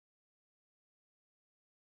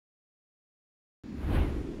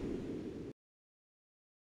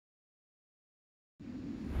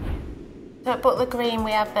So at Butler Green we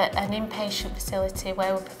have an inpatient facility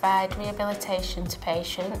where we provide rehabilitation to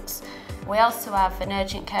patients. We also have an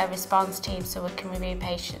urgent care response team so we can review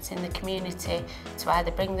patients in the community to either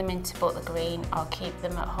bring them into Butler Green or keep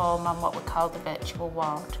them at home on what we call the virtual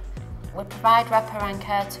ward. We provide wraparound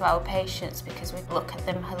care to our patients because we look at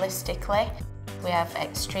them holistically. We have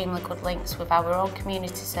extremely good links with our own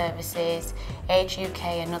community services, Age UK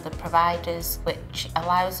and other providers, which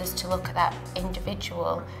allows us to look at that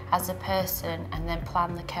individual as a person and then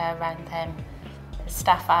plan the care around them. The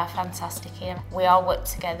staff are fantastic here. We all work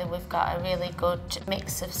together. We've got a really good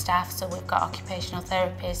mix of staff, so we've got occupational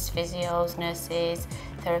therapists, physios, nurses,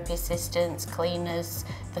 therapy assistants, cleaners,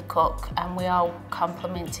 the cook, and we all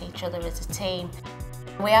complement each other as a team.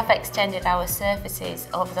 We have extended our services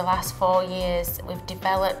over the last 4 years. We've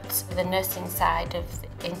developed the nursing side of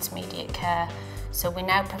intermediate care. So we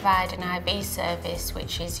now provide an IV service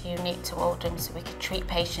which is unique to Oldham, so we can treat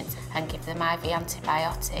patients and give them IV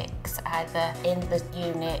antibiotics either in the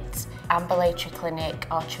unit, ambulatory clinic,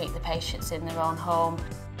 or treat the patients in their own home.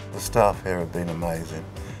 The staff here have been amazing.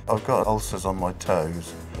 I've got ulcers on my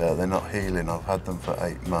toes. They're not healing. I've had them for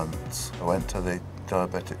 8 months. I went to the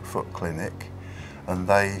diabetic foot clinic and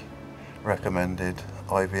they recommended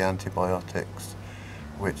IV antibiotics,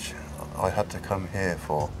 which I had to come here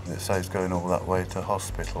for. It saves going all that way to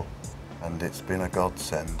hospital, and it's been a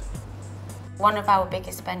godsend. One of our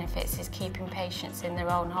biggest benefits is keeping patients in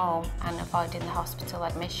their own home and avoiding the hospital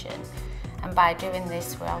admission. And by doing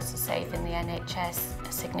this, we're also saving the NHS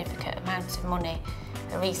a significant amount of money.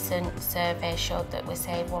 A recent survey showed that we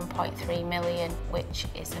save 1.3 million, which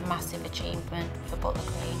is a massive achievement for Butler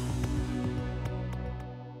Green.